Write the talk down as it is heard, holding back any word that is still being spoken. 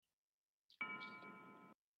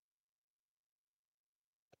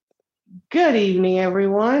Good evening,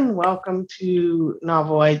 everyone. Welcome to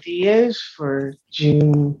Novel Ideas for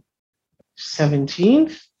June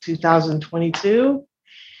 17th, 2022.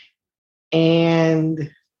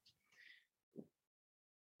 And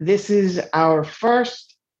this is our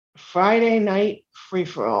first Friday night free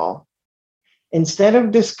for all. Instead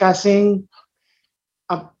of discussing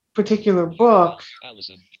a particular book,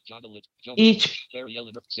 each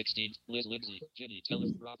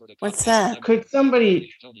What's that? could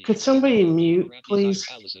somebody mute, please?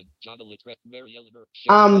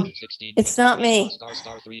 It's not me.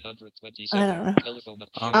 I don't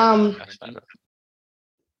know.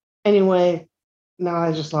 Anyway, now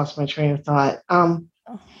I just lost my train of thought.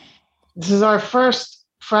 This is our first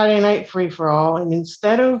Friday night free for all, and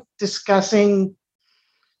instead of discussing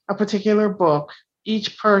a particular book,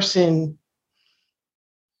 each person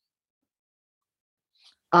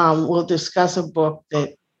will discuss a book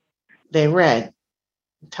that they read.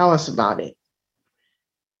 Tell us about it.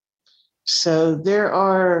 So there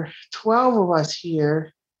are 12 of us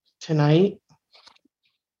here tonight.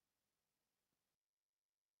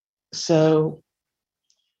 So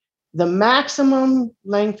the maximum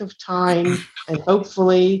length of time, and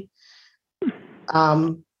hopefully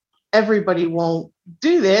everybody won't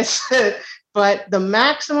do this, but the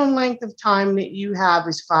maximum length of time that you have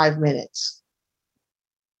is 5 minutes.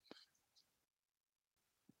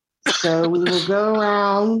 So we will go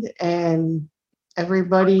around and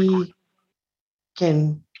everybody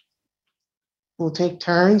will take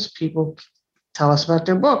turns. People tell us about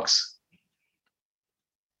their books.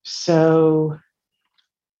 So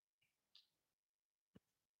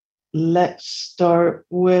let's start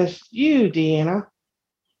with you, Deanna.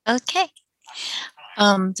 Okay.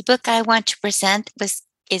 The book I want to present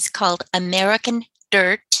is called American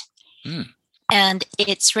Dirt. And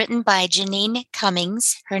it's written by Janine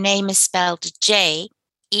Cummings. Her name is spelled Jeanine.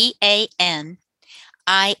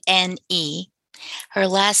 Her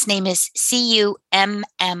last name is Cummins.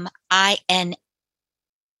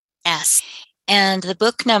 And the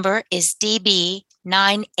book number is DB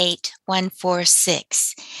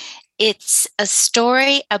 98146. It's a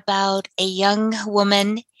story about a young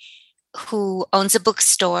woman who owns a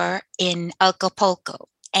bookstore in Acapulco.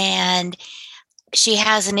 And she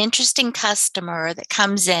has an interesting customer that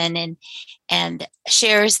comes in and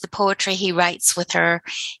shares the poetry he writes with her.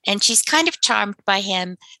 And she's kind of charmed by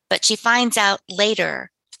him, but she finds out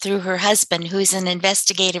later through her husband, who's an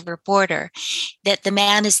investigative reporter, that the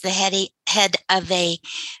man is the head of a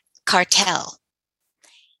cartel.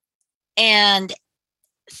 And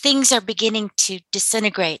things are beginning to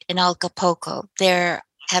disintegrate in Acapulco. There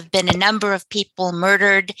have been a number of people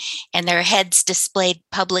murdered and their heads displayed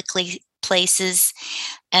publicly places.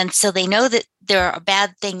 And so they know that there are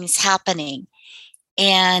bad things happening.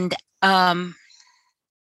 And her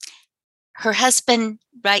husband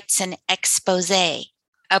writes an expose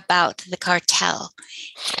about the cartel.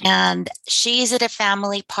 And she's at a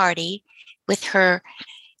family party with her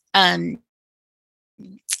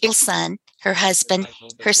son, her husband,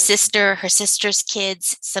 her sister's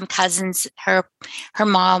kids, some cousins, her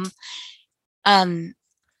mom,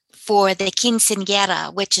 for the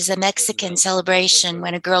quinceañera, which is a Mexican celebration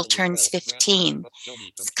when a girl turns 15.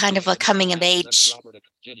 It's kind of a coming of age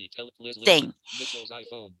thing.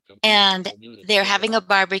 And they're having a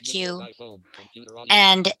barbecue,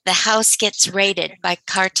 and the house gets raided by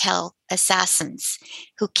cartel assassins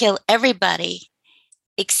who kill everybody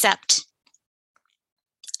except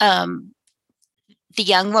the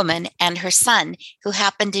young woman and her son, who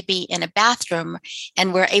happened to be in a bathroom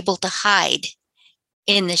and were able to hide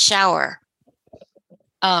in the shower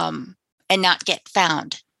and not get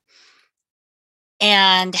found.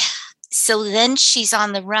 And so then she's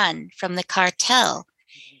on the run from the cartel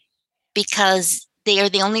because they are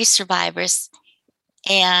the only survivors,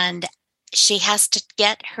 and she has to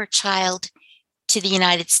get her child to the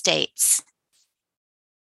United States.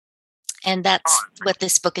 And that's what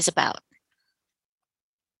this book is about.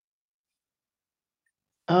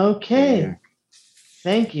 Okay.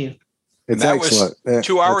 Thank you. It's that excellent. was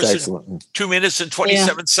 2 hours excellent. and 2 minutes and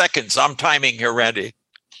 27 seconds. I'm timing here, Randy.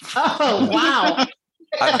 Oh, wow.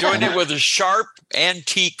 I'm doing it with a sharp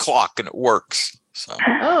antique clock, and it works. So.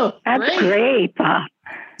 Oh, that's great, Bob.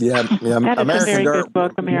 Yeah. That is a very good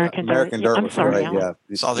book, American Dirt. Dirt I'm sorry. great, yeah.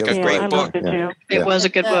 Sounds like a great book. I loved it too. It was a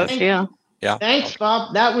good book, yeah. Yeah. Thanks,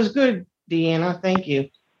 Bob. That was good, Deanna. Thank you.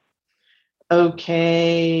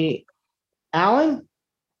 Okay. Alan?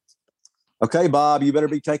 Okay, Bob, you better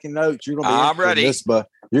be taking notes. You're going to be I'm ready. In this book.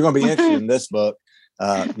 You're going to be interested in this book.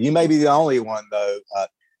 You may be the only one, though.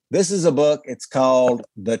 This is a book. It's called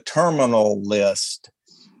The Terminal List.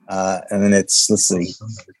 And then let's see,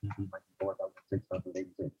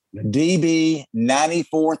 DB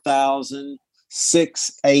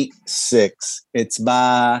 94,686. It's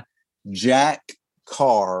by Jack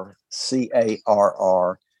Carr,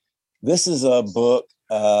 Carr. This is a book.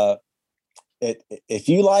 If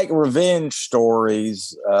you like revenge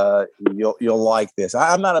stories, you'll like this.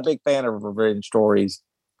 I'm not a big fan of revenge stories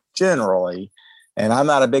generally, and I'm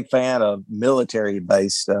not a big fan of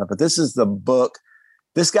military-based stuff. But this is the book.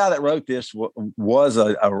 This guy that wrote this was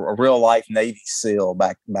a real life Navy SEAL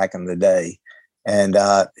back in the day, and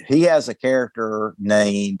he has a character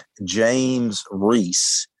named James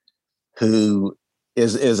Reese, who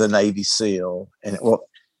is a Navy SEAL,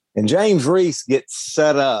 and James Reese gets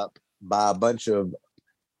set up by a bunch of,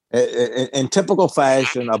 in typical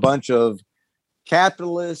fashion, a bunch of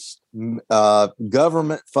capitalist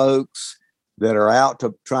government folks that are out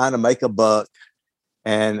trying to make a buck.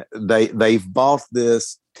 And they've bought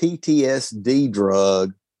this PTSD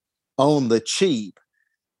drug on the cheap.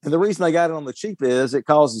 And the reason they got it on the cheap is it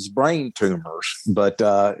causes brain tumors. But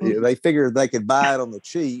they figured they could buy it on the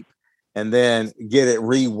cheap and then get it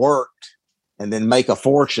reworked and then make a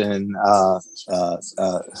fortune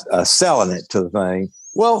selling it to the thing.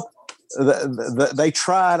 Well, they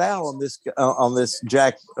tried out on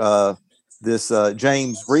this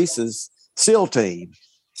James Reese's SEAL team.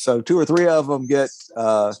 So 2 or 3 of them get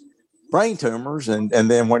brain tumors, and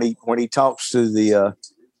then when he talks to the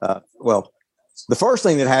the first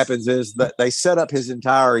thing that happens is that they set up his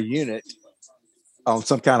entire unit on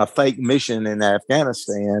some kind of fake mission in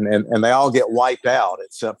Afghanistan, and they all get wiped out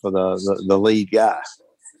except for the lead guy.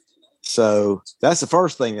 So that's the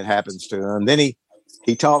first thing that happens to him. Then he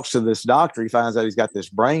talks to this doctor. He finds out he's got this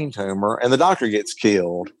brain tumor, and the doctor gets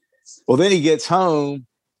killed. Well, then he gets home.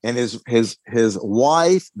 And his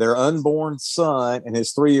wife, their unborn son, and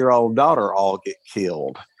his 3-year-old daughter all get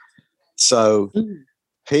killed. So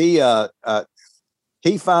he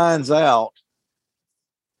finds out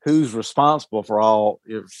who's responsible for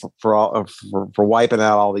wiping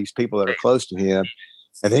out all these people that are close to him,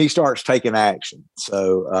 and he starts taking action.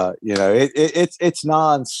 So it's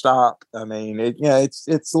nonstop. I mean, it's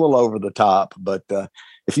a little over the top, but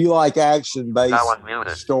if you like action based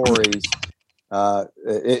stories.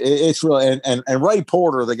 It's really and Ray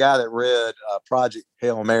Porter, the guy that read Project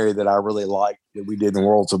Hail Mary that I really liked that we did in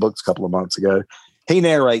Worlds of Books a couple of months ago, he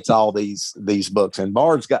narrates all these books, and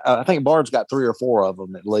I think Bard's got 3 or 4 of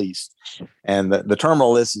them at least, and the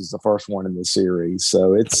Terminal List is the first one in the series.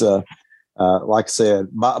 So it's like I said,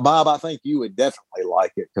 Bob, I think you would definitely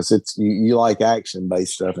like it because it's you like action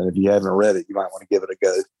based stuff, and if you haven't read it, you might want to give it a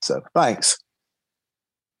go. So thanks.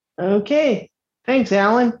 Okay, thanks,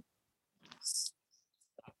 Alan.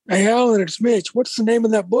 Hey, Alan, it's Mitch. What's the name of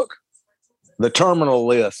that book? The Terminal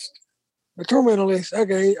List. The Terminal List.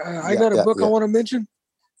 Okay. I got a book I want to mention.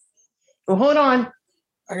 Well, hold on.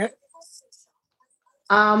 Okay.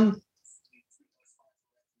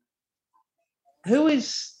 Who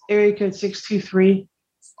is area code 623?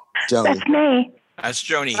 Joni. That's me. That's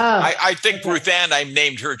Joni. I think Ruth Ann, I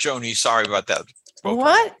named her Joni. Sorry about that.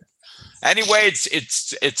 What? Anyway, it's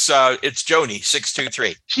Joni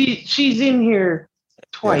 623. She's in here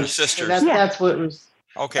twice. Her sisters. That's what was.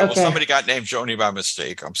 Okay. Well, somebody got named Joni by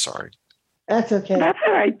mistake. I'm sorry. That's okay. That's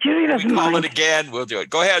all right. Judy doesn't We call mind. it again. We'll do it.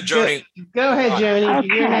 Go ahead, Joni. Go ahead, Joni.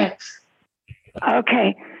 Okay. You're next.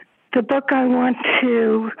 Okay. The book I want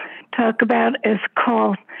to talk about is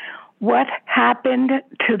called What Happened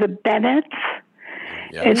to the Bennetts.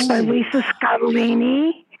 Yes. It's by Lisa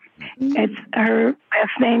Scottoline. It's her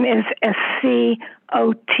last name is Scotttoline.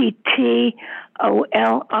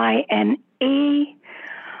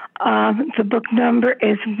 The book number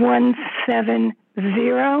is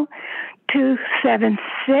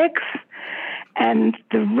 170276, and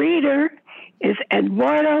the reader is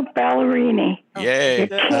Eduardo Ballerini. Yay. You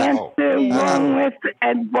can't do wrong with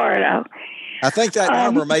Eduardo. I think that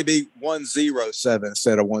number may be 107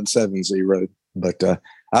 instead of 170, but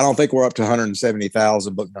I don't think we're up to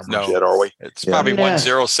 170,000 book numbers yet, are we? It's probably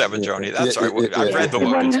 107, Joni. That's all right. I've read the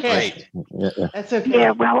book. It's great. That's okay.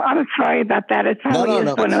 Yeah, well, I'm sorry about that. It probably is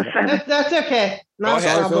 107. That's okay. Go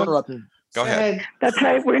ahead. Go ahead. That's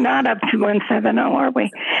right. We're not up to 170, are we?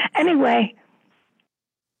 Anyway,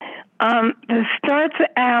 this starts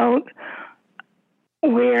out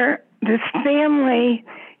where this family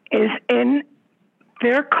is in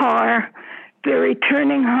their car. They're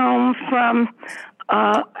returning home from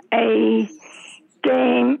a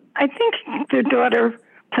game. I think their daughter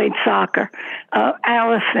played soccer.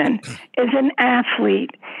 Allison is an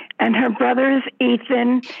athlete, and her brother is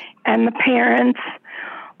Ethan, and the parents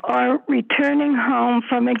are returning home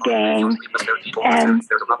from a game, and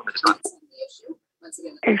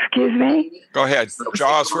excuse me? Go ahead.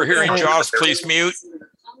 Jaws, we're hearing Jaws. Please mute.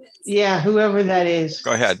 Yeah, whoever that is.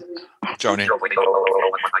 Go ahead, Joni.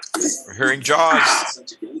 We're hearing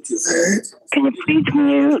Jaws. Can you please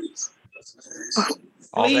mute?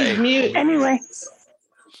 All day. Please mute. Anyway.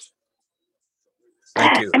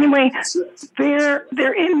 Thank you. Anyway,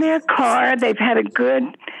 they're in their car. They've had a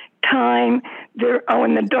good time.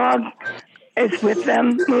 And the dog is with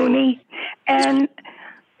them, Mooney. And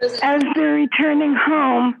as they're returning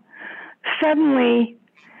home, suddenly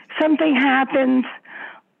something happens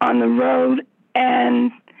on the road,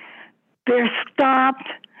 and they're stopped,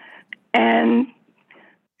 and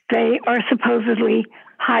they are supposedly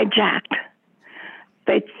hijacked.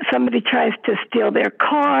 Somebody tries to steal their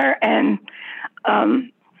car, and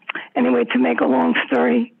anyway, to make a long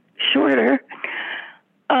story shorter,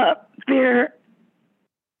 and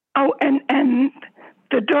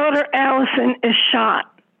the daughter Allison is shot,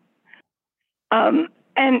 and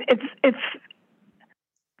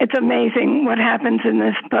it's amazing what happens in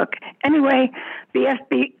this book. Anyway, the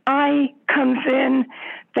FBI comes in.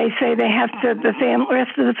 They say they have to. The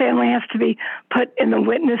rest of the family has to be put in the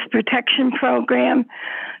witness protection program.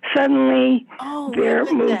 Suddenly, they're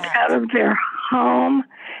moved out of their home,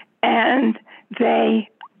 and they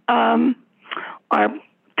are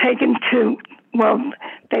taken to. Well,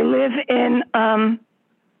 they live in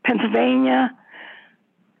Pennsylvania,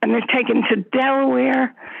 and they're taken to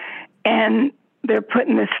Delaware, and they're put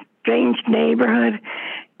in this strange neighborhood,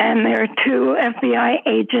 and there are 2 FBI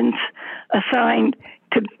agents assigned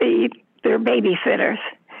to be their babysitters.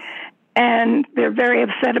 And they're very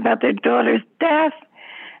upset about their daughter's death,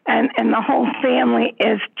 and the whole family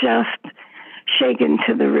is just shaken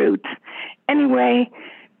to the roots. Anyway,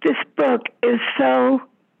 this book is so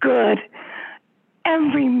good.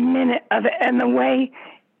 Every minute of it, and the way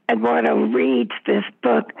Eduardo reads this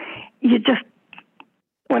book, you just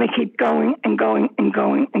want to keep going and going and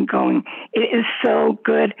going and going. It is so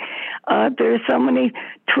good. There are so many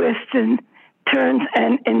twists and turns,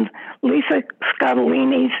 and in Lisa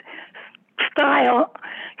Scotolini's style,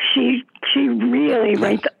 she really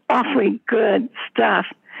writes awfully good stuff.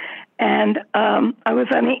 And I was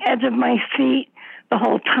on the edge of my seat the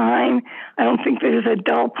whole time. I don't think there's a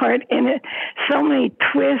dull part in it. So many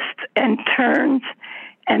twists and turns,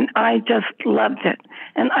 and I just loved it.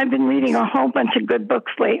 And I've been reading a whole bunch of good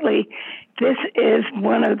books lately. This is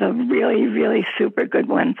one of the really, really super good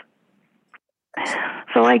ones.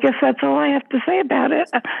 So I guess that's all I have to say about it.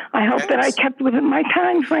 I hope that I kept within my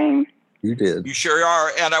time frame. You did. You sure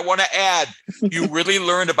are. And I want to add, you really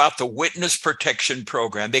learned about the witness protection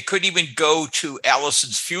program. They couldn't even go to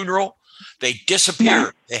Allison's funeral. They disappear.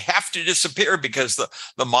 Yeah. They have to disappear because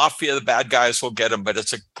the mafia, the bad guys will get them. But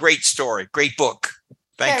it's a great story, great book.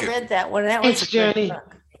 Thank you. I read that one. That was a great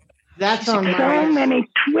book. That's on my so many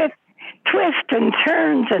twists and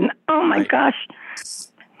turns, and oh my gosh.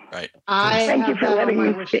 Right. Thank you for letting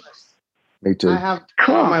me speak. Me too. I have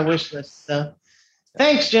on my wish list. So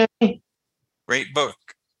thanks, Jenny. Great book.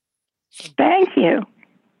 Thank you.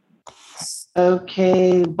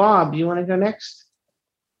 Okay, Bob, you want to go next?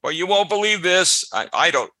 Well, you won't believe this.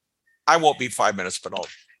 I won't be 5 minutes, but I'll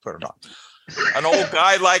put it on. An old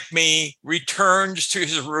guy like me returns to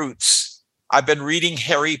his roots. I've been reading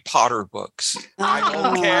Harry Potter books. I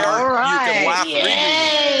don't care. Right.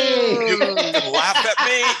 You can laugh at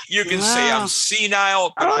me. You can say I'm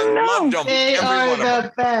senile, but I loved them. They are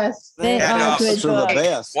the best. They are good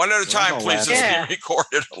books. One at a time, please. This is being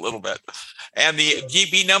recorded a little bit. And the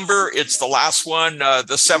DB number, it's the last one.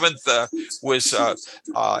 The 7th was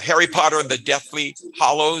Harry Potter and the Deathly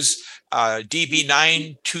Hallows. DB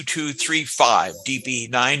 92235. DB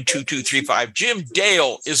 92235. Jim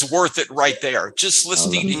Dale is worth it right there. Just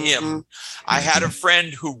listening to him. I had a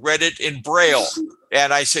friend who read it in Braille,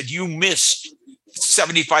 and I said, "You missed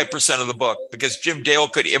 75% of the book," because Jim Dale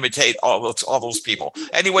could imitate all those people.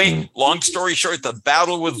 Anyway, long story short, the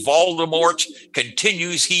battle with Voldemort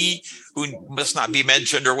continues. He who must not be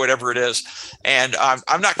mentioned, or whatever it is. And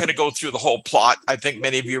I'm not going to go through the whole plot. I think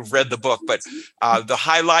many of you have read the book, but the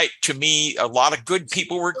highlight to me, a lot of good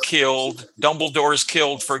people were killed. Dumbledore's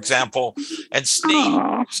killed, for example, and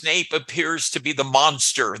Snape appears to be the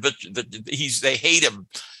monster. They hate him.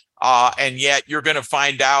 And yet you're going to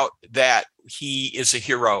find out that he is a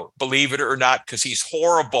hero, believe it or not, because he's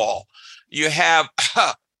horrible. You have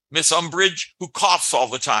Miss Umbridge, who coughs all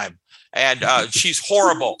the time. And she's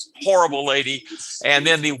horrible lady. And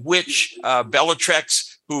then the witch,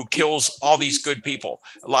 Bellatrix, who kills all these good people.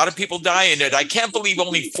 A lot of people die in it. I can't believe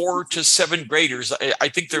only 4 to 7 graders. I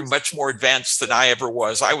think they're much more advanced than I ever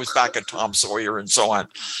was. I was back at Tom Sawyer and so on.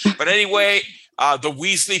 But anyway, the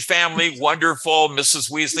Weasley family, wonderful.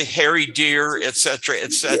 Mrs. Weasley, Harry Deer, etc.,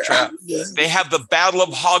 etc. Yeah. They have the Battle of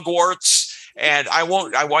Hogwarts. And I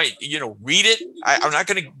want read it. I'm not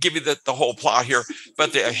going to give you the whole plot here,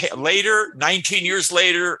 but later, 19 years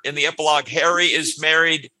later, in the epilogue, Harry is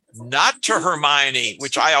married not to Hermione,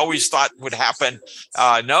 which I always thought would happen.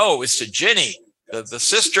 No, it's to Ginny, the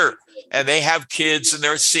sister, and they have kids, and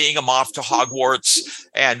they're seeing them off to Hogwarts.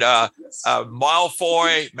 And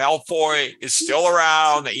Malfoy is still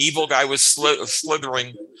around. The evil guy was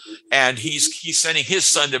slithering, and he's sending his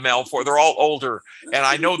son to Malfoy. They're all older, and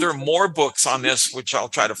I know there are more books on this, which I'll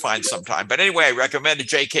try to find sometime. But anyway, I recommend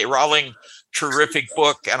J.K. Rowling. Terrific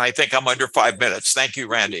book, and I think I'm under 5 minutes. Thank you,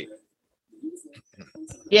 Randy.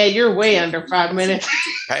 Yeah, you're way under 5 minutes.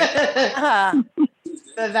 Okay.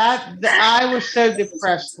 I was so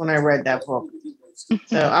depressed when I read that book.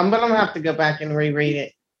 So I'm gonna have to go back and reread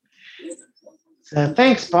it. So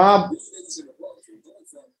thanks, Bob.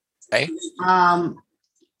 Hey.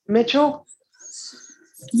 Mitchell?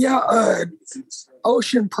 Yeah,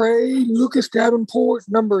 Ocean Prey, Lucas Davenport,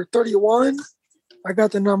 number 31. I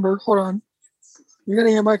got the number. Hold on. You're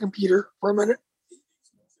gonna hear my computer for a minute.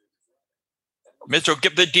 Mitchell,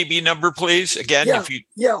 give the DB number, please. Again,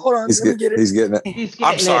 yeah, hold on. He's getting it.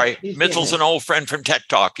 I'm sorry. Mitchell's an old friend from Tech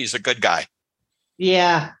Talk. He's a good guy.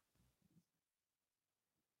 Yeah.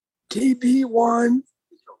 TB1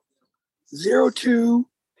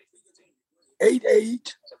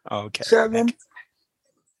 0288 Okay. 7.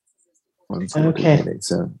 Okay.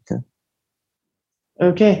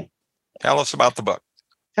 Okay. Tell us about the book.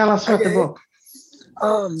 Tell us about the book.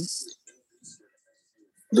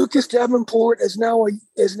 Lucas Davenport is now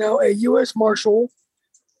a U.S. Marshal.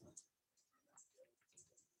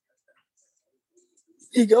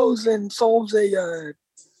 He goes and solves a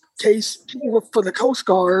case for the Coast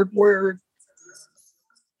Guard where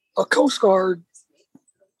a Coast Guard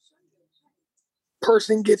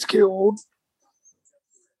person gets killed.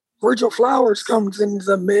 Virgil Flowers comes into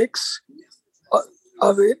the mix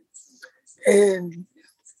of it and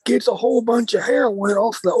gets a whole bunch of heroin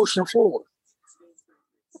off the ocean floor.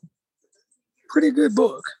 Pretty good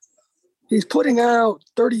book. He's putting out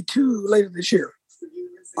 32 later this year.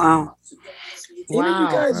 Wow. Any of you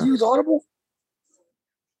guys use Audible?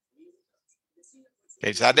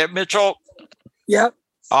 Okay, is that it, Mitchell? Yep.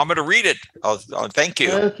 I'm going to read it. Thank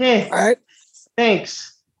you. Okay. All right.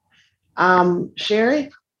 Thanks.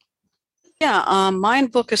 Sherry? Yeah, my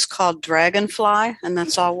book is called Dragonfly, and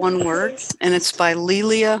that's all one word. And it's by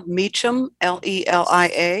Lelia Meacham, Lelia,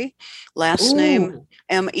 last name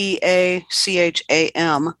Meacham.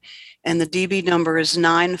 And the DB number is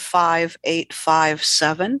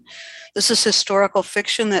 95857. This is historical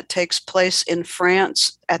fiction that takes place in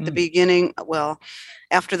France at the beginning,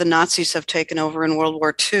 after the Nazis have taken over in World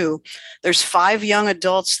War II. There's 5 young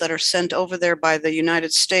adults that are sent over there by the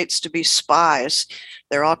United States to be spies.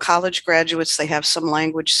 They're all college graduates. They have some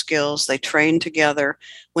language skills. They train together.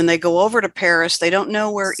 When they go over to Paris, they don't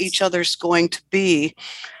know where each other's going to be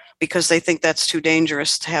because they think that's too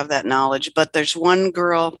dangerous to have that knowledge. But there's one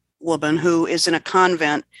woman who is in a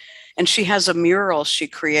convent, and she has a mural she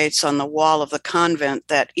creates on the wall of the convent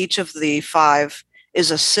that each of the 5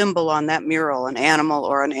 is a symbol on that mural, an animal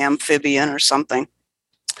or an amphibian or something.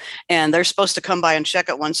 And they're supposed to come by and check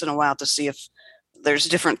it once in a while to see if there's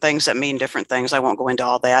different things that mean different things. I won't go into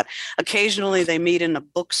all that. Occasionally they meet in a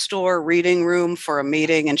bookstore reading room for a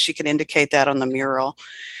meeting, and she can indicate that on the mural.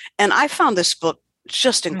 And I found this book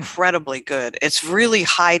just incredibly good. It's really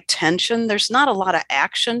high tension. There's not a lot of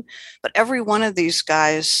action, but every one of these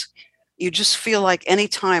guys, you just feel like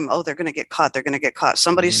anytime, they're going to get caught. They're going to get caught.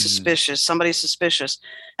 Somebody's suspicious.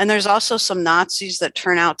 And there's also some Nazis that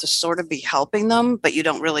turn out to sort of be helping them, but you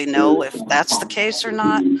don't really know if that's the case or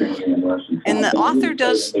not. And the author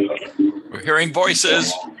does... We're hearing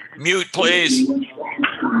voices. Mute, please.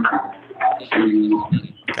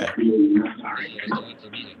 Okay.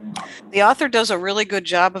 The author does a really good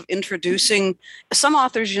job of introducing some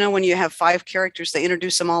authors. When you have 5 characters, they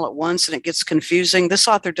introduce them all at once and it gets confusing. This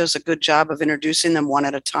author does a good job of introducing them one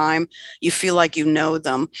at a time. You feel like you know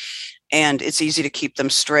them, and it's easy to keep them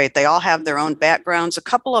straight. They all have their own backgrounds. A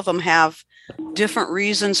couple of them have different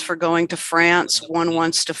reasons for going to France. One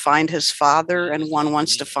wants to find his father, and one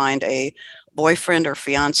wants to find a boyfriend or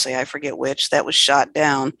fiance, I forget which, that was shot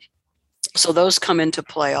down. So those come into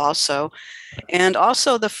play also. And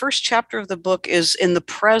also, the first chapter of the book is in the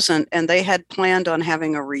present, and they had planned on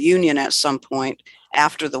having a reunion at some point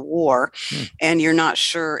after the war. And you're not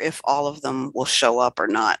sure if all of them will show up or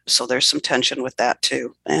not. So there's some tension with that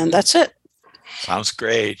too. And that's it. Sounds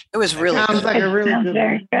great. It was really Sounds good. like a really Sounds good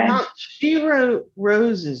very one. good. She wrote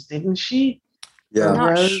Roses, didn't she? Yeah. I'm not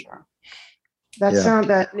Rose. sure.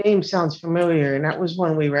 That name sounds familiar, and that was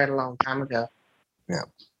one we read a long time ago. Yeah.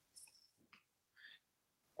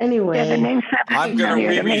 Anyway, Yeah, the name sounds I'm going to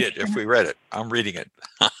familiar to reread me. it if we read it. I'm reading it.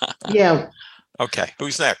 yeah, Okay.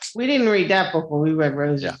 Who's next? we didn't read that book when we read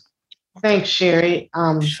Roses. Yeah. Thanks, Sherry.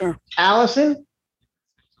 Sure. Allison?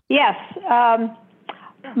 Yes.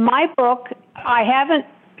 My book, I haven't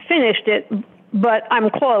finished it, but I'm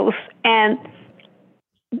close. And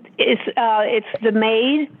it's The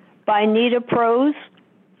Maid by Nita Prose.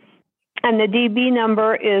 And the DB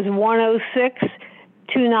number is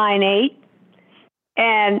 106298.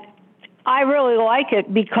 And I really like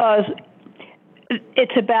it because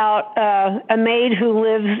it's about a maid who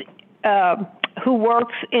lives, who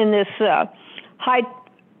works in this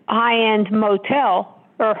high-end motel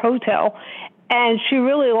or hotel, and she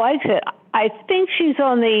really likes it. I think she's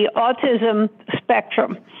on the autism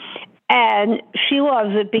spectrum, and she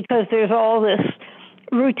loves it because there's all this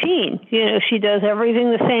routine. You know, she does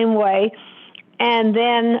everything the same way, and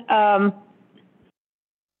then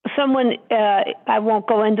someone, I won't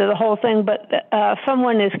go into the whole thing, but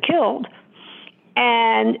someone is killed.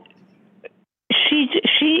 And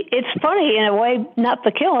it's funny in a way, not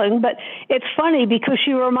the killing, but it's funny because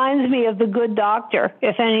she reminds me of The Good Doctor,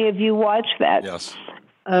 if any of you watch that. Yes.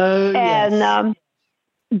 And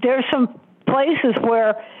there's some places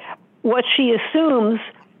where what she assumes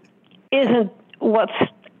isn't what's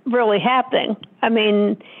really happening. I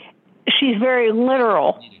mean, she's very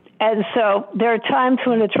literal. And so there are times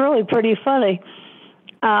when it's really pretty funny.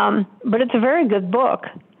 But it's a very good book.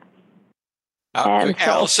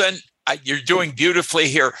 Allison, you're doing beautifully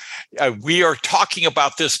here. We are talking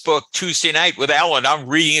about this book Tuesday night with Alan. I'm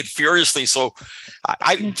reading it furiously. So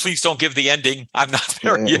please don't give the ending. I'm not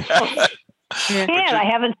there yet. And I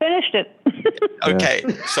haven't finished it. Okay.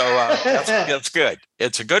 So that's good.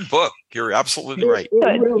 It's a good book. You're absolutely right.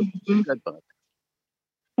 Good book.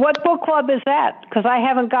 What book club is that? Because I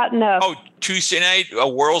haven't gotten a... Oh, Tuesday night,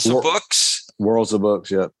 Worlds of Books. Worlds of Books,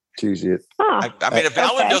 yep. Tuesday. I mean, if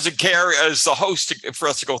Alan doesn't care as the host for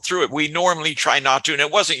us to go through it, we normally try not to, and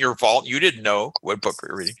it wasn't your fault. You didn't know what book we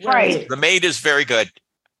were reading. Right. The Maid is very good.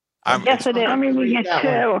 Yes, it is. I'm reading it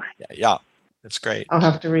too. Yeah, it's great. I'll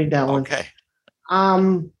have to read that one. Okay.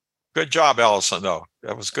 Good job, Allison, though.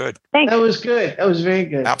 That was good. That was good. That was very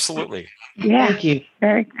good. Absolutely. Yeah. Thank you.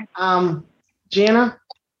 Very good. Jana?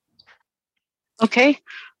 Okay.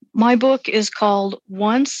 My book is called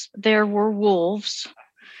Once There Were Wolves,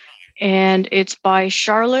 and it's by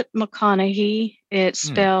Charlotte McConaughey. It's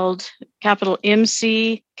spelled capital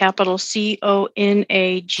MC, capital CONAGHY.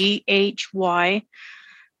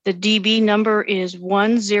 The DB number is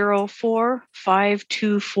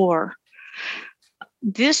 104524.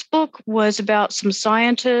 This book was about some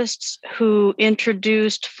scientists who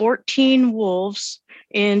introduced 14 wolves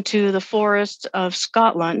into the forests of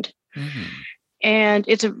Scotland. Mm-hmm. And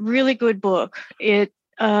it's a really good book. It's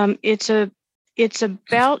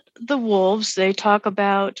about the wolves. They talk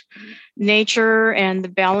about nature and the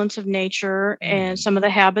balance of nature and some of the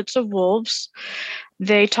habits of wolves.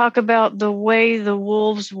 They talk about the way the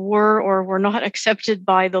wolves were or were not accepted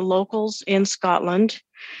by the locals in Scotland.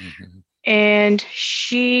 Mm-hmm. And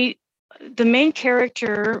the main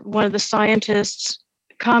character, one of the scientists,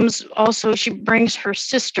 she brings her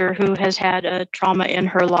sister who has had a trauma in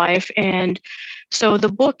her life. And so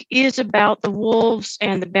the book is about the wolves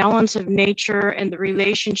and the balance of nature and the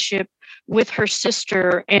relationship with her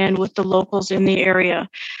sister and with the locals in the area.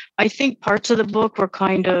 I think parts of the book were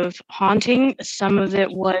kind of haunting. Some of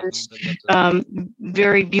it was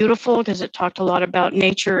very beautiful because it talked a lot about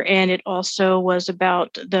nature, and it also was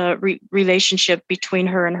about the relationship between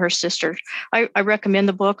her and her sister. I recommend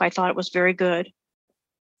the book. I thought it was very good.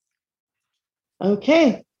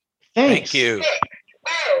 Okay. Thanks. Thank you.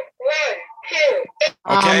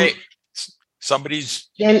 Okay. Somebody's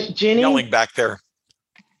Jenny? yelling back there.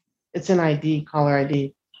 It's an ID, caller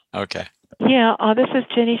ID. Okay. Yeah, this is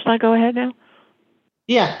Jenny. Should I go ahead now?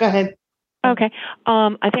 Yeah, go ahead. Okay.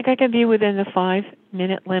 I think I can be within the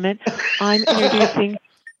 5-minute limit. I'm introducing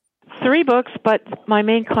 3 books, but my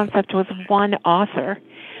main concept was one author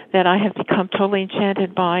that I have become totally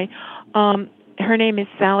enchanted by. Her name is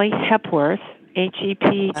Sally Hepworth,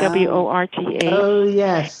 Hepworta. Oh,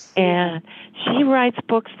 yes. And she writes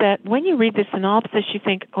books that when you read the synopsis, you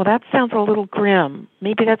think, oh, that sounds a little grim.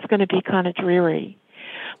 Maybe that's going to be kind of dreary.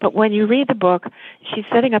 But when you read the book, she's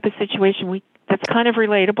setting up a situation that's kind of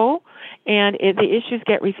relatable, and the issues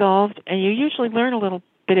get resolved, and you usually learn a little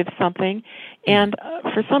bit of something. And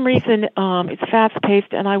for some reason, it's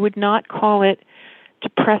fast-paced, and I would not call it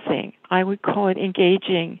depressing. I would call it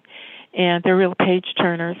engaging, and they're real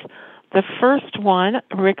page-turners. The first one,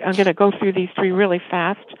 Rick, I'm going to go through these three really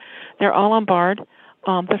fast. They're all on Bard.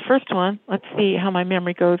 The first one, let's see how my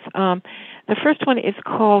memory goes. The first one is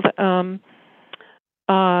called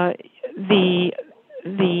the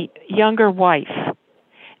Younger Wife,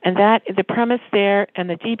 and that the premise there and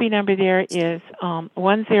the DB number there is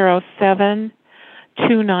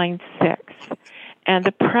 107296, and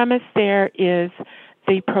the premise there is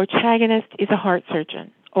the protagonist is a heart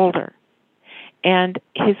surgeon, older, and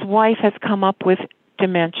his wife has come up with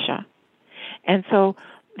dementia, and so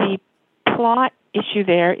the plot issue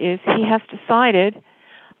there is he has decided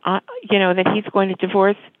that he's going to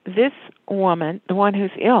divorce this woman, the one who's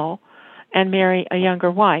ill, and marry a younger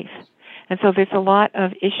wife. And so there's a lot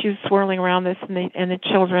of issues swirling around this, and the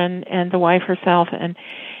children, and the wife herself, and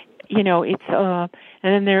it's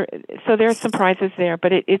and then there are surprises there,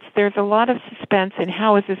 but there's a lot of suspense in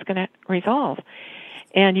how is this going to resolve,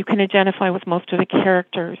 and you can identify with most of the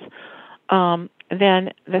characters. Then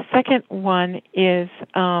the second one is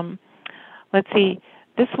let's see.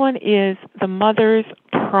 This one is The Mother's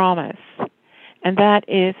Promise, and that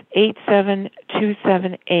is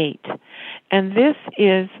 87278. And this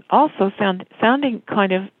is also sounding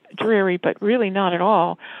kind of dreary, but really not at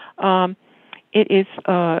all. It is,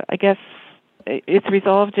 I guess, it's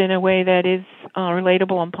resolved in a way that is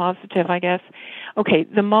relatable and positive, I guess. Okay,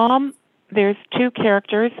 the mom, there's two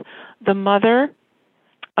characters. The mother,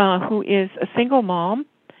 who is a single mom,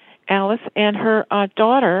 Alice, and her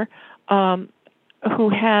daughter, who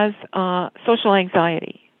has social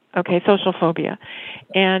anxiety, social phobia.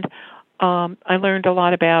 And I learned a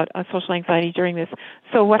lot about social anxiety during this.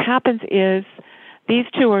 So what happens is these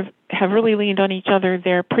two have really leaned on each other.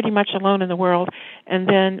 They're pretty much alone in the world. And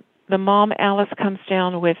then the mom, Alice, comes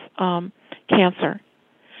down with cancer.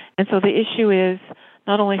 And so the issue is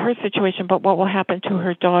not only her situation, but what will happen to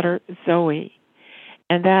her daughter, Zoe.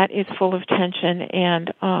 And that is full of tension,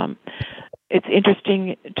 and it's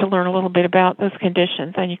interesting to learn a little bit about those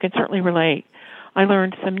conditions, and you can certainly relate. I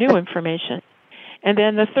learned some new information. And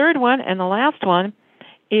then the third one and the last one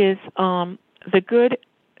is The Good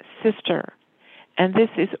Sister, and this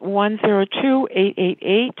is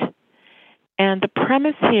 102888. And the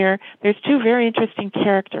premise here, there's two very interesting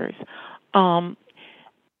characters. The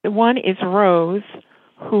one is Rose,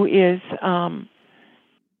 who is a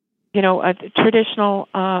traditional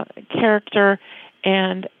character,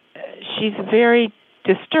 and she's very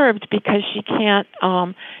disturbed because she can't,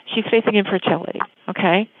 she's facing infertility,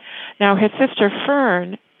 okay? Now, her sister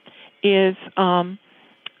Fern is on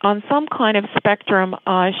some kind of spectrum.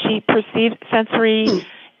 She perceives sensory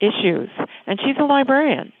issues, and she's a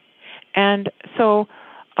librarian. And so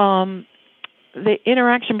the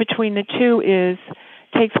interaction between the two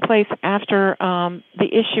takes place after the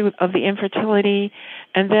issue of the infertility.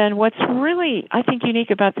 And then what's really, I think,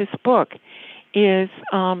 unique about this book is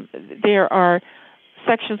there are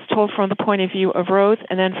sections told from the point of view of Rose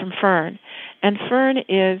and then from Fern. And Fern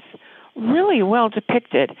is really well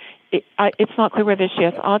depicted. It's not clear whether she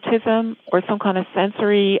has autism or some kind of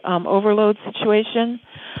sensory overload situation,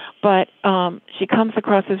 but she comes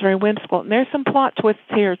across as very whimsical. And there's some plot twists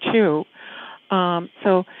here, too. And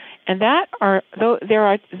there are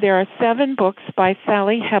 7 books by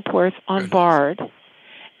Sally Hepworth on Bard,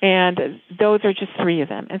 and those are just 3 of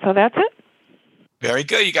them. And so that's it. Very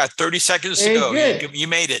good. You got 30 seconds to go. You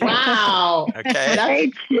made it. Wow.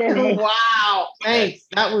 Okay. Wow. Thanks.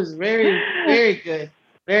 That was very, very good.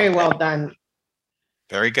 Very well done.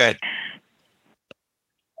 Very good.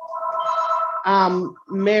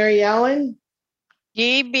 Mary Ellen?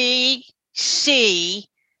 DBC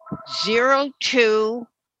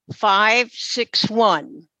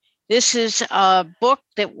 02561. This is a book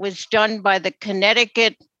that was done by the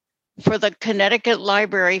Connecticut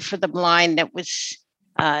Library for the Blind that was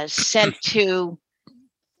sent to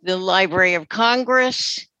the Library of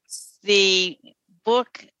Congress. The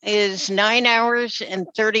book is 9 hours and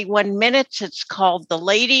 31 minutes. It's called The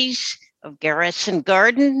Ladies of Garrison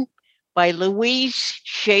Garden by Louise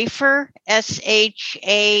Schaefer,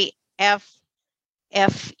 Schafer.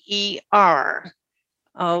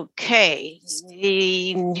 Okay.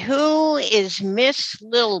 Who is Miss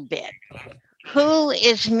Lilbit? Who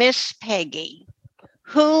is Miss Peggy?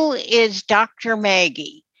 who is Dr.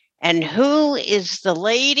 Maggie and who is the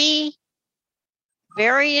lady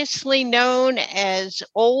variously known as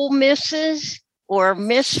Old Mrs. or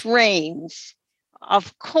Miss Raines?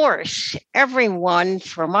 Of course, everyone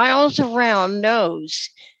for miles around knows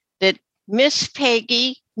that Miss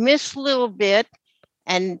Peggy, Miss Littlebit,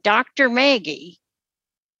 and Dr. Maggie,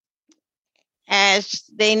 as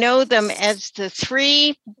they know them as the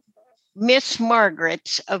three Miss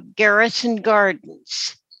Margarets of Garrison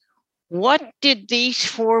Gardens. What did these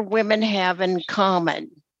four women have in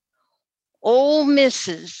common? Old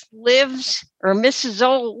Mrs. Mrs.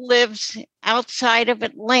 Old lives outside of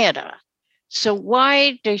Atlanta. So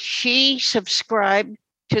why does she subscribe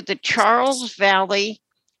to the Charles Valley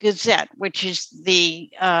Gazette, which is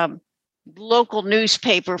the local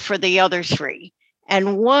newspaper for the other three?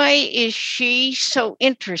 And why is she so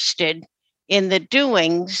interested in the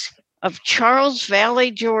doings of Charles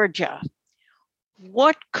Valley, Georgia?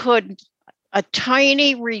 What could a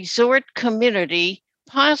tiny resort community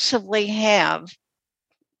possibly have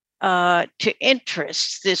to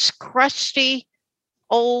interest this crusty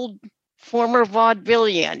old former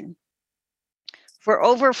vaudevillian? For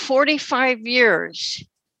over 45 years,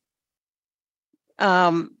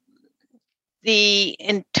 the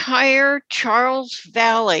entire Charles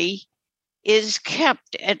Valley is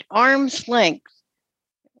kept at arm's length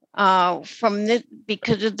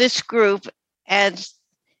because of this group, as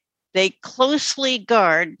they closely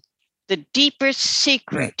guard the deepest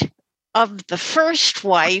secret of the first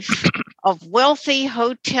wife of wealthy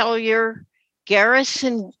hotelier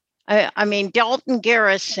Dalton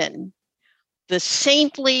Garrison, the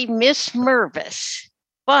saintly Miss Mervis.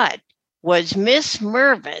 But was Miss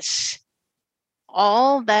Mervis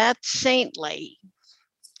all that saintly?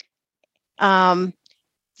 The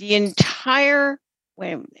entire,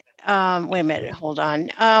 wait a minute, hold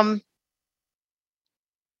on.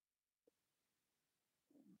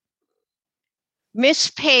 Miss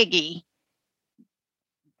Peggy,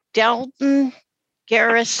 Dalton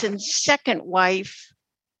Garrison's second wife,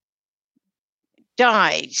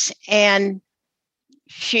 dies, and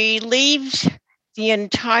she leaves the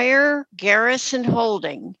entire Garrison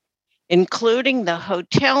holding, including the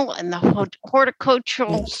hotel and the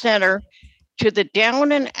horticultural center, to the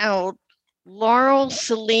down and out Laurel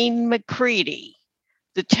Celine McCready.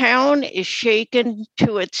 The town is shaken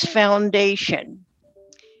to its foundation.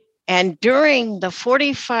 And during the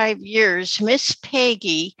 45 years, Miss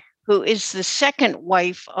Peggy, who is the second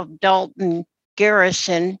wife of Dalton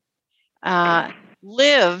Garrison,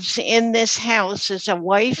 lives in this house as a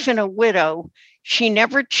wife and a widow. She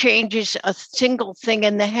never changes a single thing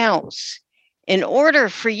in the house. In order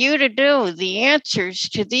for you to know the answers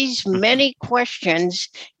to these many questions,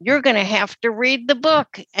 you're going to have to read the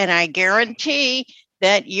book. And I guarantee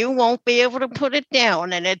that you won't be able to put it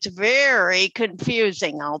down. And it's very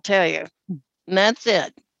confusing, I'll tell you. And that's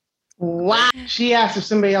it. Wow. She asked if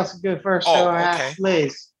somebody else could go first. So I asked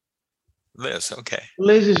Liz. Liz, okay.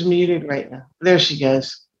 Liz is muted right now. There she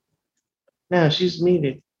goes. No, she's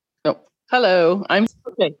muted. Oh, hello.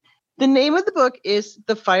 Okay. The name of the book is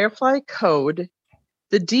The Firefly Code.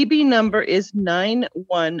 The DB number is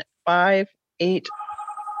 91558.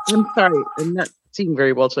 I'm sorry, I'm not seeing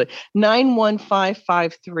very well today.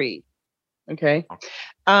 91553. Okay.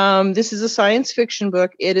 This is a science fiction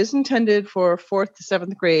book. It is intended for 4th to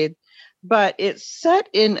 7th grade, but it's set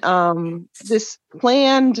in this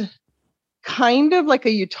planned kind of like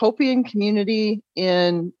a utopian community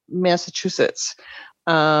in Massachusetts.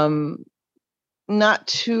 Not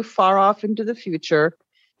too far off into the future.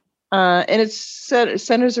 And it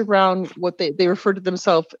centers around what they refer to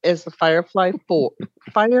themselves as the Firefly Four.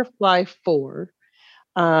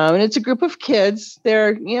 And it's a group of kids.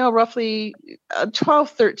 They're, roughly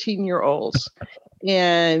 12, 13-year-olds.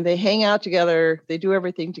 And they hang out together. They do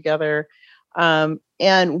everything together. And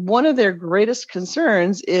one of their greatest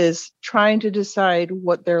concerns is trying to decide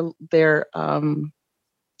what their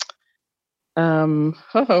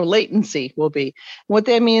latency will be. What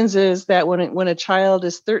that means is that when a child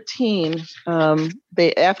is 13,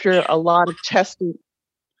 they after a lot of testing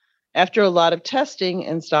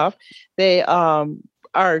and stuff, they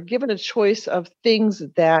are given a choice of things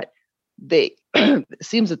that they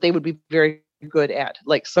seems that they would be very good at.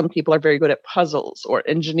 Like some people are very good at puzzles or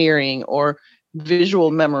engineering or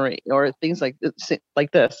visual memory or things like this.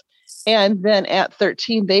 And then at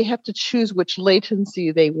 13, they have to choose which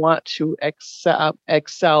latency they want to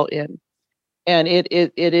excel in. And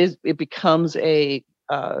it becomes a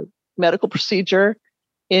medical procedure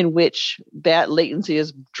in which that latency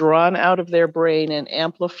is drawn out of their brain and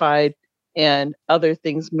amplified and other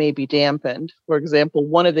things may be dampened. For example,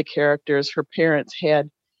 one of the characters, her parents had,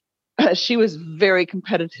 she was very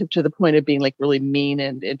competitive to the point of being like really mean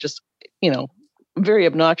and just, very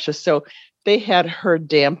obnoxious. So they had her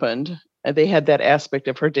dampened. They had that aspect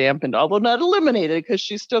of her dampened, although not eliminated, because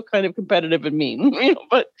she's still kind of competitive and mean,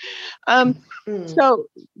 but so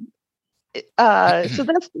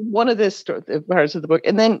that's one of the parts of the book.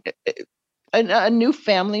 And then a new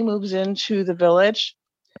family moves into the village.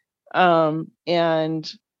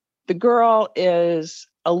 And the girl is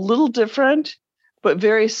a little different, but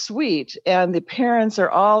very sweet. And the parents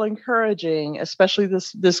are all encouraging, especially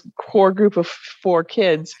this core group of 4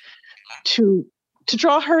 kids, to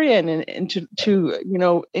draw her in and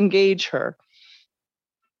to engage her.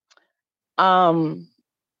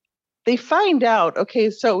 They find out, okay,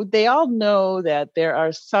 so they all know that there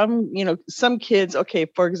are some kids, okay,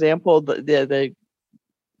 for example, the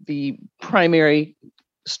primary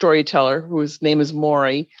storyteller, whose name is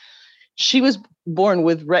Maury, she was born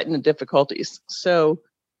with retina difficulties. So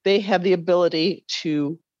they have the ability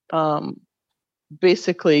to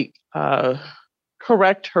basically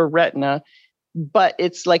correct her retina, but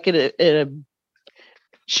it's like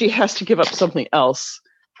she has to give up something else.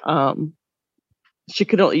 You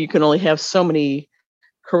can only have so many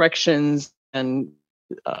corrections and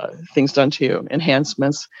things done to you,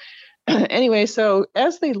 enhancements. Anyway, so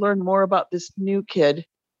as they learn more about this new kid,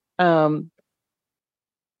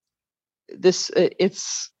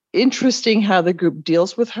 it's interesting how the group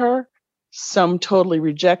deals with her. Some totally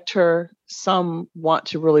reject her. Some want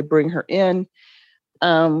to really bring her in.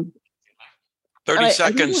 30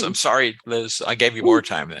 seconds. I'm sorry, Liz. I gave you more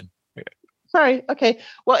time then. Sorry. Okay.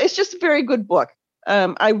 Well, it's just a very good book.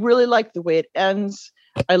 I really like the way it ends.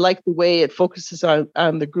 I like the way it focuses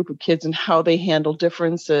on the group of kids and how they handle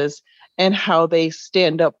differences and how they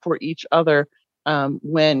stand up for each other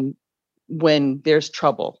when there's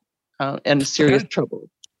trouble and serious trouble.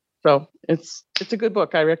 So it's a good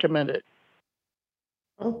book. I recommend it.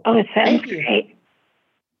 Oh, it sounds great.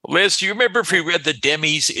 Liz, do you remember if we read the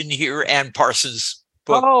Demis in here and Parsons'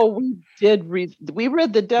 book? Oh, we did read. We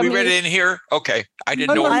read the Demis. We read it in here? Okay. I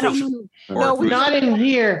didn't know. No, we're not in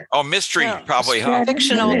here. Oh, mystery, probably, huh?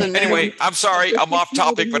 Fictional. Anyway, I'm sorry. I'm off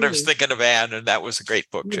topic, but I was thinking of Anne, and that was a great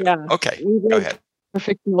book, too. Yeah, okay, go ahead.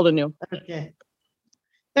 Perfect old and new. Okay.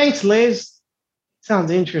 Thanks, Liz. Sounds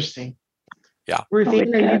interesting. Yeah. Ruth, are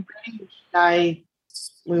you ready? Should I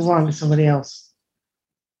move on to somebody else?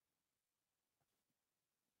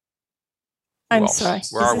 I'm sorry.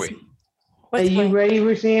 Where are we? Are you ready,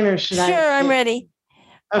 Ruthann, or should I? Sure, I'm ready.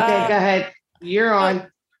 Okay, go ahead. You're on.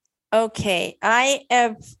 Okay, I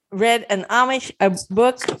have read a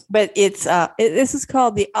book, but this is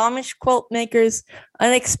called The Amish Quilt Maker's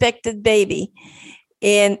Unexpected Baby,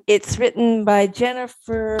 and it's written by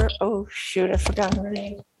Jennifer. Oh shoot, I forgot her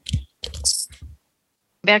name.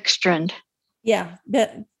 Beckstrand. Yeah,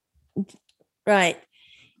 right.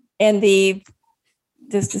 And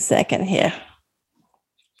just a second here.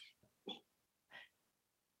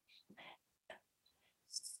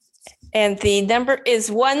 And the number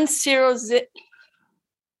is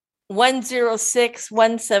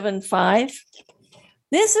 106175.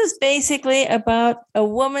 This is basically about a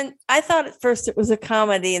woman. I thought at first it was a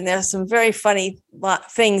comedy, and there's some very funny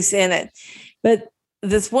things in it. But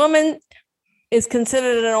this woman is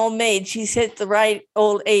considered an old maid. She's hit the right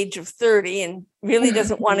old age of 30 and really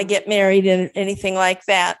doesn't want to get married and anything like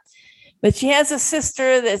that. But she has a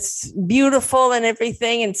sister that's beautiful and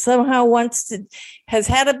everything, and somehow has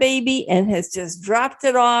had a baby and has just dropped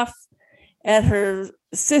it off at her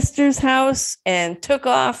sister's house and took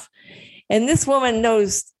off. And this woman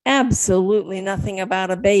knows absolutely nothing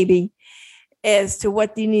about a baby as to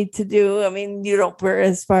what you need to do. I mean,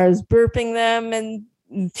 as far as burping them and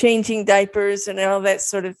changing diapers and all that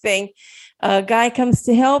sort of thing. A guy comes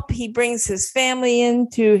to help. He brings his family in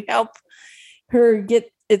to help her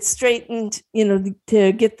get it straightened,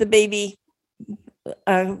 to get the baby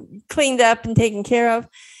cleaned up and taken care of.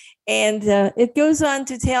 And it goes on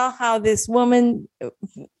to tell how this woman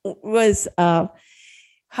was, how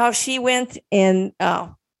she went and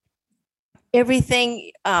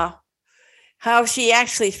everything, how she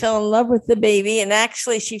actually fell in love with the baby. And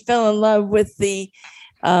actually she fell in love with the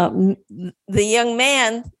young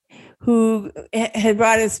man who had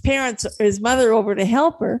brought his mother over to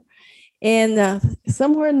help her. And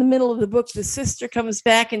somewhere in the middle of the book, the sister comes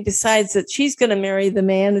back and decides that she's going to marry the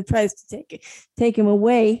man and tries to take him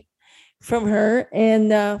away from her.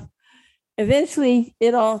 And eventually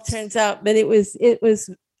it all turns out, but it was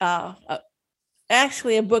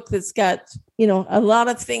actually a book that's got, a lot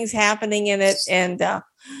of things happening in it. And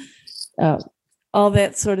all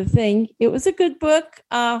that sort of thing. It was a good book.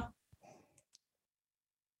 I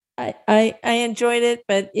enjoyed it,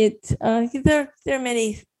 but there are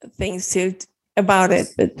many things about it,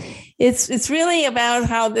 but it's really about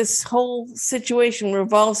how this whole situation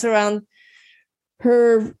revolves around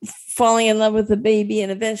her falling in love with the baby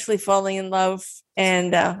and eventually falling in love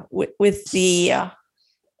and with the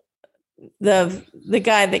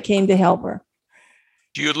guy that came to help her.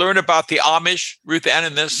 Do you learn about the Amish, Ruth Ann,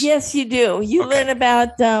 in this? Yes, you do. You learn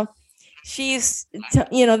about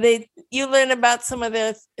you learn about some of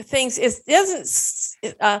the things. It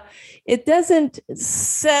doesn't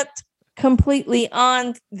set completely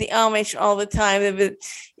on the Amish all the time.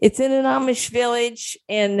 It's in an Amish village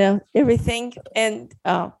and everything, and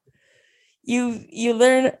you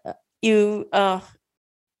learn you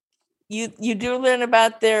do learn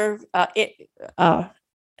about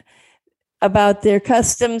their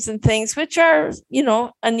customs and things, which are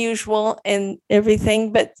unusual and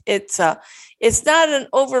everything, but it's not an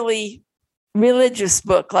overly religious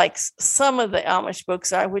book like some of the Amish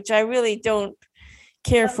books are, which I really don't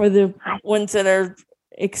care for, the ones that are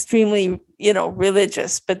extremely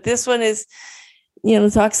religious. But this one is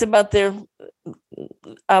talks about their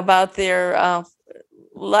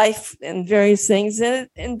life and various things,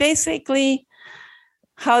 and basically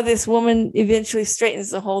how this woman eventually straightens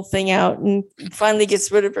the whole thing out and finally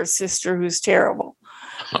gets rid of her sister, who's terrible.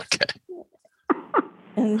 Okay.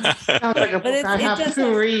 Sounds like a book I have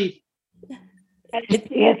to read.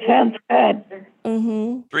 It sounds good.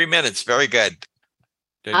 Mm-hmm. 3 minutes. Very good.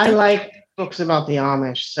 I like books about the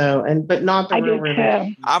Amish, but not the real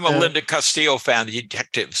religion. I'm a Linda Castillo fan. The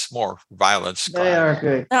detectives, more violence. They are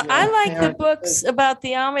good. Now, I like the books about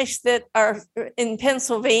the Amish that are in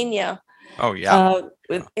Pennsylvania. Oh, yeah.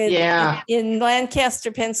 In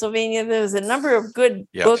Lancaster, Pennsylvania, there's a number of good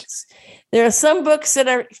books. There are some books that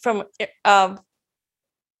are from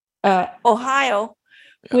Ohio,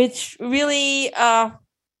 which really are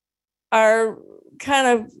kind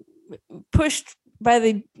of pushed by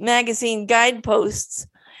the magazine Guideposts,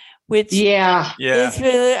 which is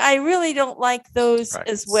really, I really don't like those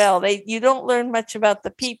as well. You don't learn much about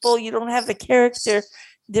the people. You don't have the character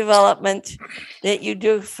development that you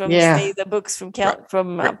do from say the books from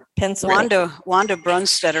Pennsylvania. Wanda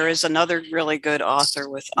Brunstetter is another really good author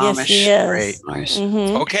with Yes, Amish. she is. Great. Nice.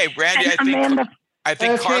 Mhm. Okay, Brandy, I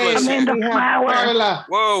think Okay, Carla's here. we have Carla.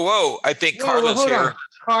 Whoa. I think Carla's hold here.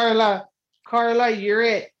 on. Carla, you're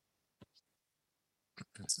it.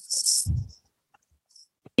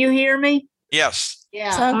 You hear me? Yes.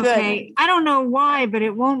 Yeah. Okay. I don't know why, but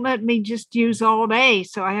it won't let me just use all day.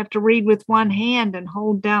 So I have to read with one hand and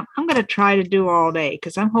hold down. I'm going to try to do all day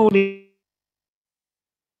because I'm holding.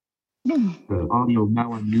 Audio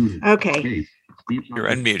now unmuted. Okay. You're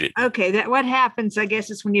unmuted. Okay. What happens, I guess,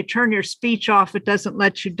 is when you turn your speech off, it doesn't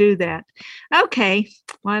let you do that. Okay.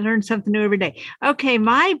 Well, I learn something new every day. Okay.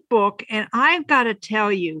 My book, and I've got to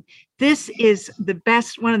tell you, this is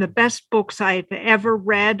one of the best books I've ever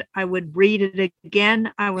read. I would read it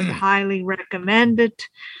again. I would highly recommend it.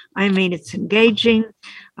 I mean, it's engaging.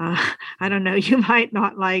 I don't know, you might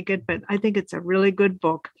not like it, but I think it's a really good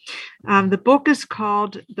book. The book is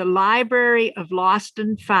called The Library of Lost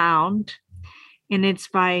and Found, and it's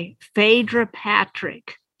by Phaedra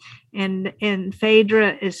Patrick. And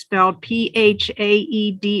Phaedra is spelled Phaedra,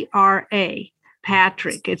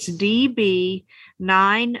 Patrick. It's DB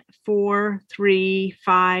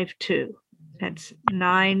 94352. That's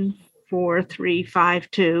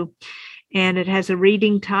 94352. And it has a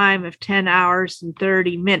reading time of 10 hours and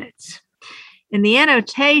 30 minutes. In the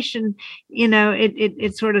annotation,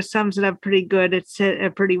 it sort of sums it up pretty good. It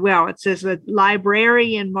said pretty well. It says that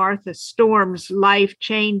librarian Martha Storm's life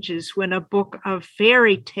changes when a book of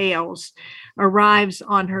fairy tales arrives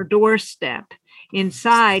on her doorstep.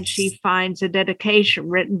 Inside, she finds a dedication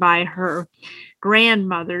written by her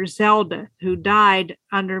grandmother, Zelda, who died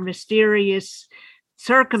under mysterious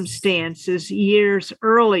circumstances years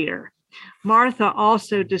earlier. Martha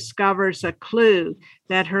also discovers a clue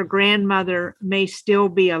that her grandmother may still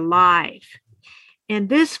be alive. And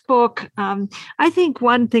this book, I think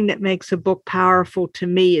one thing that makes a book powerful to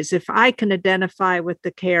me is if I can identify with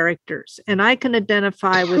the characters, and I can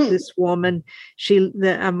identify with this woman,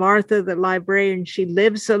 Martha, the librarian. She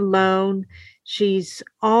lives alone. She's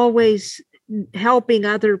always helping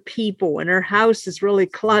other people, and her house is really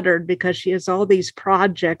cluttered because she has all these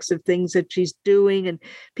projects of things that she's doing, and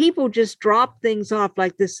people just drop things off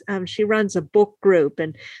like this. She runs a book group,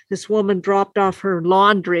 and this woman dropped off her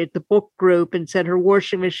laundry at the book group and said her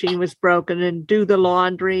washing machine was broken and do the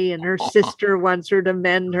laundry, and her sister wants her to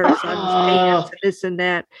mend her son's pants and this and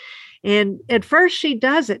that. And at first she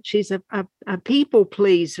does it. She's a people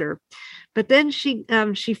pleaser. But then she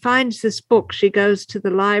finds this book. She goes to the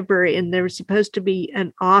library, and there was supposed to be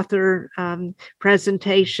an author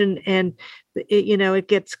presentation, and it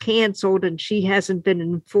gets canceled, and she hasn't been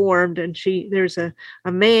informed. And there's a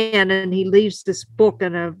man, and he leaves this book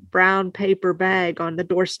in a brown paper bag on the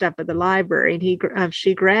doorstep of the library, and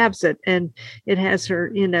she grabs it, and it has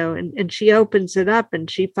her, and she opens it up, and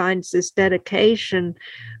she finds this dedication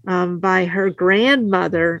by her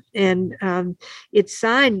grandmother, and it's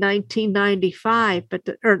signed 1995,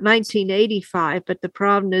 or 1985. But the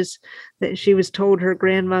problem is that she was told her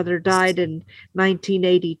grandmother died in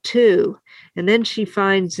 1982. And then she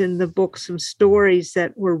finds in the book some stories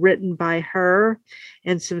that were written by her,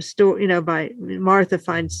 and some by Martha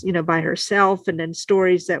finds, by herself, and then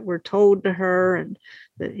stories that were told to her, and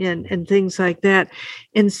things like that.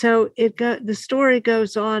 And so the story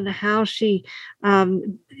goes on how she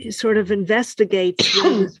sort of investigates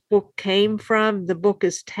where this book came from. The book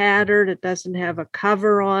is tattered. It doesn't have a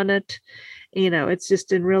cover on it. It's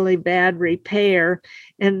just in really bad repair.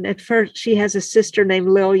 And at first she has a sister named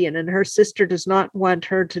Lillian, and her sister does not want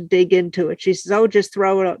her to dig into it. She says, "Oh, just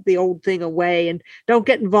throw the old thing away and don't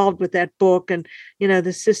get involved with that book." And,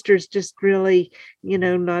 the sister's just really,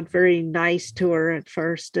 not very nice to her at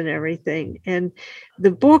first and everything. And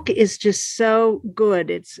the book is just so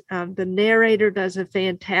good. It's the narrator does a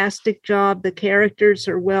fantastic job. The characters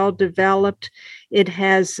are well developed. It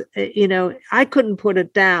has, I couldn't put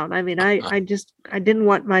it down. I mean, I didn't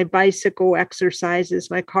want my bicycle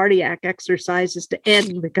exercises, my cardiac exercises to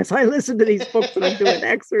end, because I listen to these books when I'm doing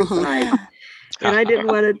exercise. And I didn't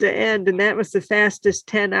want it to end. And that was the fastest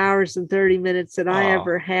 10 hours and 30 minutes that I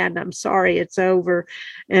ever had. I'm sorry it's over.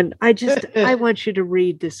 And I want you to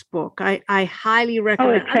read this book. I highly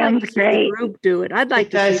recommend. It sounds great. The group do it. I'd like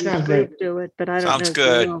to see the group do it, but I don't know. Sounds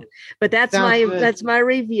good. But that's my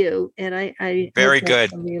review. And I very good.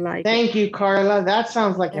 Thank you, Carla. That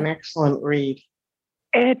sounds like an excellent read.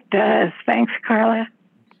 It does. Thanks, Carla.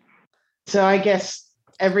 So I guess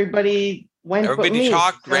everybody went. Everybody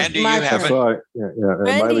talked. Randy, you have it.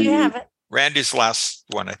 Randy, you have it. Randy's last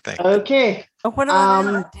one, I think. Okay. What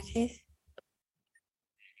about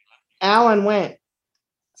Alan went.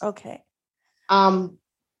 Okay.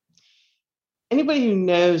 Anybody who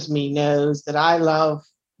knows me knows that I love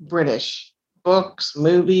British books,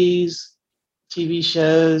 movies, TV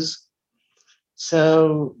shows.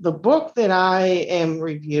 So the book that I am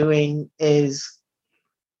reviewing is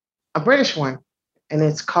a British one, and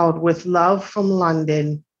it's called With Love from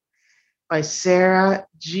London by Sarah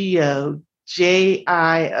Gio,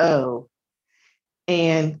 Jio.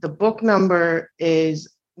 And the book number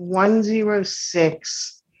is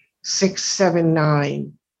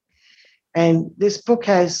 106679. And this book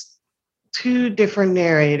has two different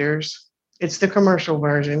narrators. It's the commercial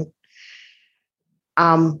version.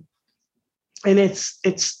 And it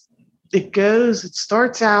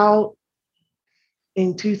starts out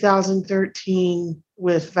in 2013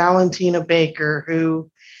 with Valentina Baker,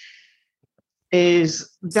 who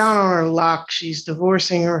is down on her luck. She's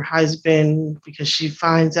divorcing her husband because she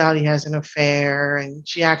finds out he has an affair, and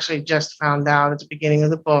she actually just found out at the beginning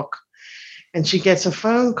of the book. And she gets a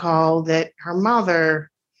phone call that her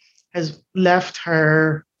mother has left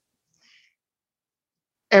her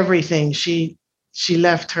everything. She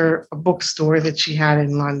left her a bookstore that she had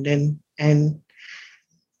in London, and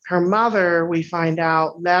her mother, we find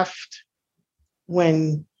out, left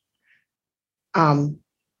when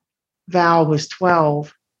Val was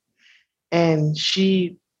 12, and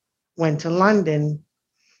she went to London,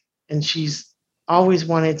 and she's always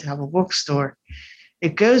wanted to have a bookstore.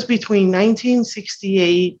 It goes between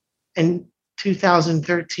 1968 and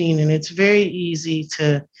 2013, and it's very easy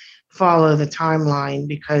to follow the timeline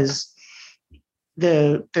because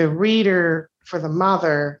the reader for the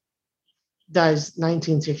mother does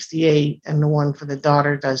 1968 and the one for the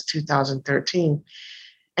daughter does 2013.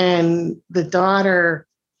 And the daughter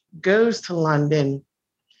goes to London,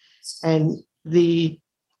 and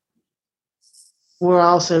we're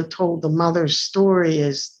also told the mother's story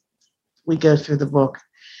as we go through the book.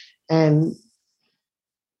 And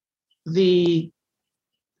the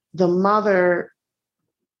mother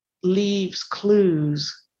leaves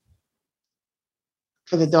clues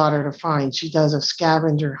for the daughter to find. She does a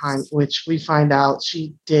scavenger hunt, which we find out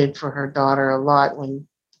she did for her daughter a lot when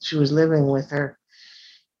she was living with her.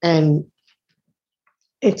 And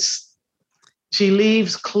she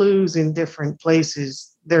leaves clues in different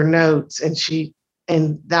places, their notes,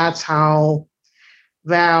 and that's how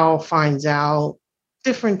Val finds out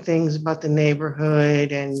different things about the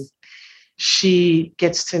neighborhood, and she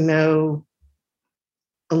gets to know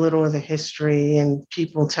a little of the history, and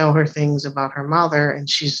people tell her things about her mother, and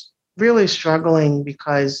she's really struggling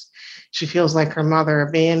because she feels like her mother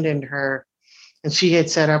abandoned her. And she had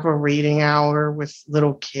set up a reading hour with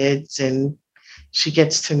little kids, and she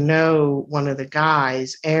gets to know one of the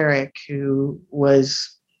guys, Eric, who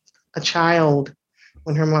was a child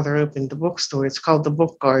when her mother opened the bookstore. It's called the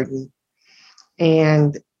Book Garden.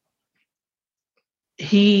 And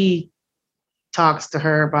he talks to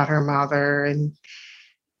her about her mother, and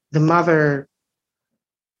the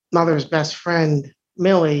mother's best friend,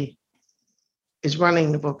 Millie, is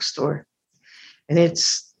running the bookstore. And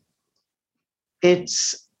it's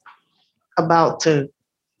about to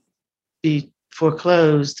be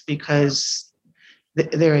foreclosed because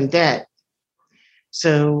they're in debt.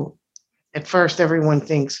 So at first everyone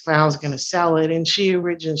thinks Val's going to sell it, and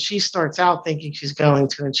she starts out thinking she's going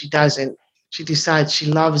to, and she doesn't. She decides she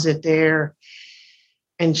loves it there,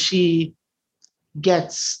 and she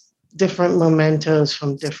gets different mementos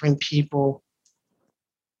from different people.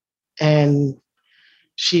 And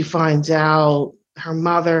she finds out her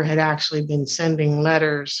mother had actually been sending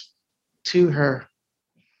letters to her,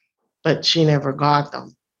 but she never got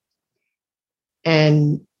them.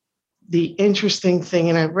 And the interesting thing,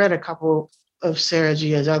 and I've read a couple of Sarah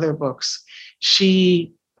Gia's other books,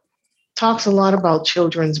 she talks a lot about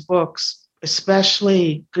children's books,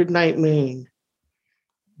 especially Goodnight Moon.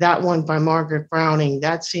 That one by Margaret Browning,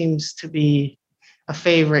 that seems to be a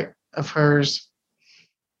favorite of hers.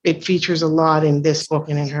 It features a lot in this book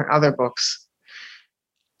and in her other books.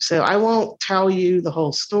 So I won't tell you the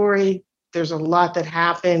whole story. There's a lot that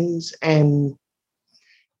happens, and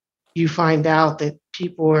you find out that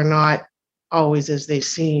people are not always as they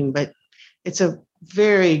seem, but it's a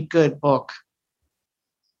very good book.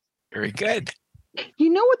 Very good. You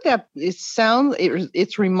know what that it sounds?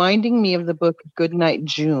 It's reminding me of the book Goodnight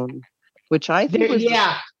June, which I think was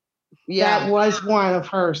that was one of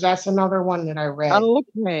hers. That's another one that I read.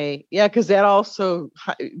 Okay, yeah, because that also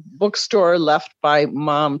bookstore left by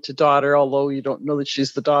mom to daughter, although you don't know that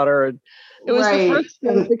she's the daughter. And it was the first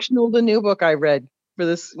fictional, the new book I read for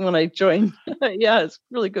this when I joined. Yeah, it's a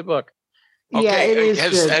really good book. Okay, yeah, it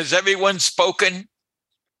is has everyone spoken?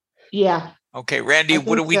 Yeah. Okay, Randy,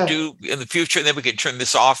 what do we do in the future? And then we can turn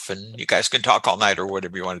this off and you guys can talk all night or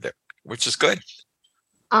whatever you want to do, which is good.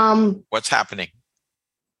 What's happening?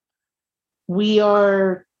 We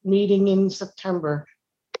are meeting in September.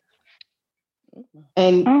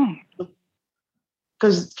 And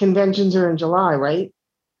because conventions are in July, right?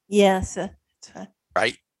 Yes.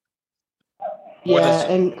 Right. Yeah,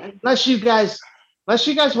 and unless you guys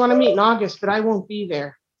want to meet in August, but I won't be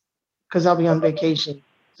there because I'll be on vacation.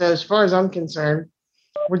 So as far as I'm concerned,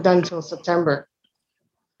 we're done till September.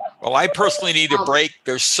 Well, I personally need a break.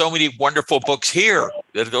 There's so many wonderful books here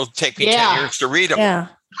that it'll take me 10 years to read them. Yeah.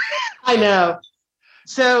 I know.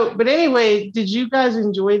 So, but anyway, did you guys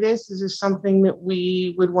enjoy this? Is this something that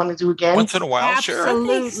we would want to do again? Once in a while, sure.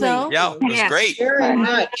 Absolutely. So. Yeah, it was great. Very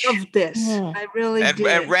much. I love this. I really And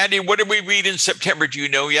did. Randy, what did we read in September? Do you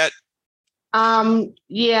know yet?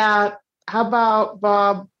 Yeah. How about,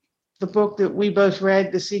 Bob, the book that we both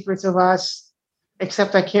read, The Secrets of Us,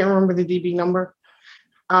 except I can't remember the DB number.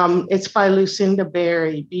 It's by Lucinda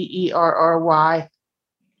Berry, Berry.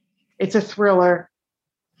 It's a thriller.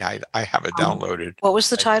 Yeah, I have it downloaded. What was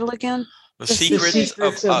the title again? The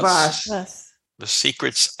Secrets of Us. The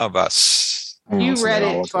Secrets of Us. You read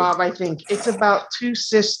it, Bob, I think. It's about two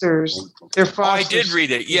sisters. They're Oh, I did read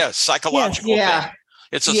it. Yes, psychological thing.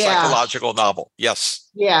 It's a psychological novel. Yes.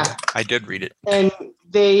 Yeah. I did read it. And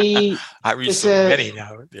they... I read so many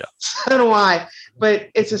now. Yeah. So do I. But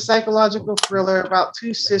it's a psychological thriller about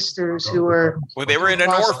two sisters who were... Well, they were in an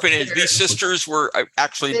orphanage. These sisters were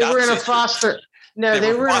actually not sisters. They were in a foster... No,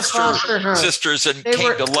 they were in a foster home. Sisters and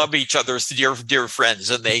came to love each other as dear friends.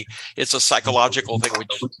 And it's a psychological thing.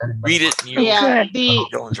 Which read it and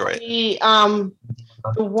you'll enjoy it.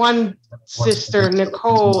 The one sister,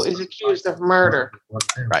 Nicole, is accused of murder.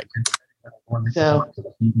 Right. So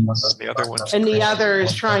the other one, and the other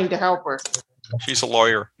is trying to help her. She's a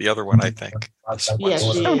lawyer. The other one, I think. Yes, she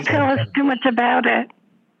is. Don't tell us too much about it.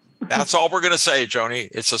 That's all we're going to say, Joni.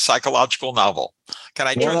 It's a psychological novel. Can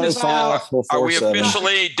I turn this off? Are we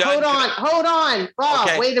officially done? Hold on, Bob.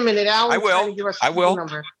 Okay. Wait a minute. I will.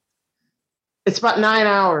 Number. It's about 9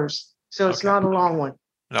 hours, so it's not a long one.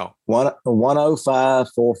 No.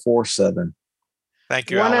 105-447.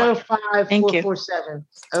 Thank you. 105-447.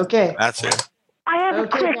 Okay. That's it. I have a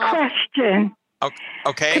quick question.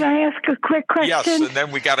 Okay. Can I ask a quick question? Yes, and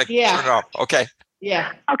then we got to turn it off. Okay.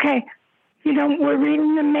 Yeah. Okay. we're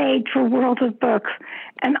reading The Maid for World of Books,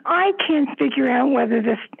 and I can't figure out whether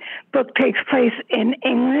this book takes place in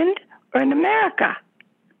England or in America.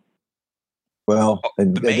 Well,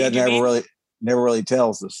 it never really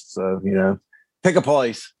tells us. So, pick a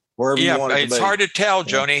place wherever you want it to be. It's hard to tell,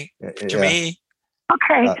 Joni, to me.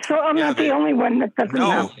 Okay, so I'm not the only one that doesn't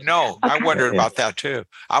know. No, Okay. I wondered about that too.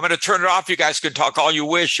 I'm going to turn it off. You guys can talk all you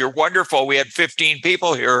wish. You're wonderful. We had 15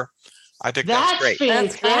 people here. I think that's great.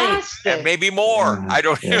 Fantastic. And maybe more. I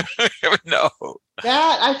don't even know.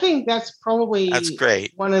 I think that's probably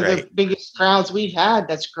great. One of the biggest crowds we've had.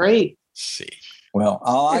 That's great. See. Well,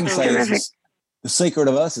 all I can say is The Secret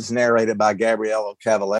of Us is narrated by Gabriella Cavallari.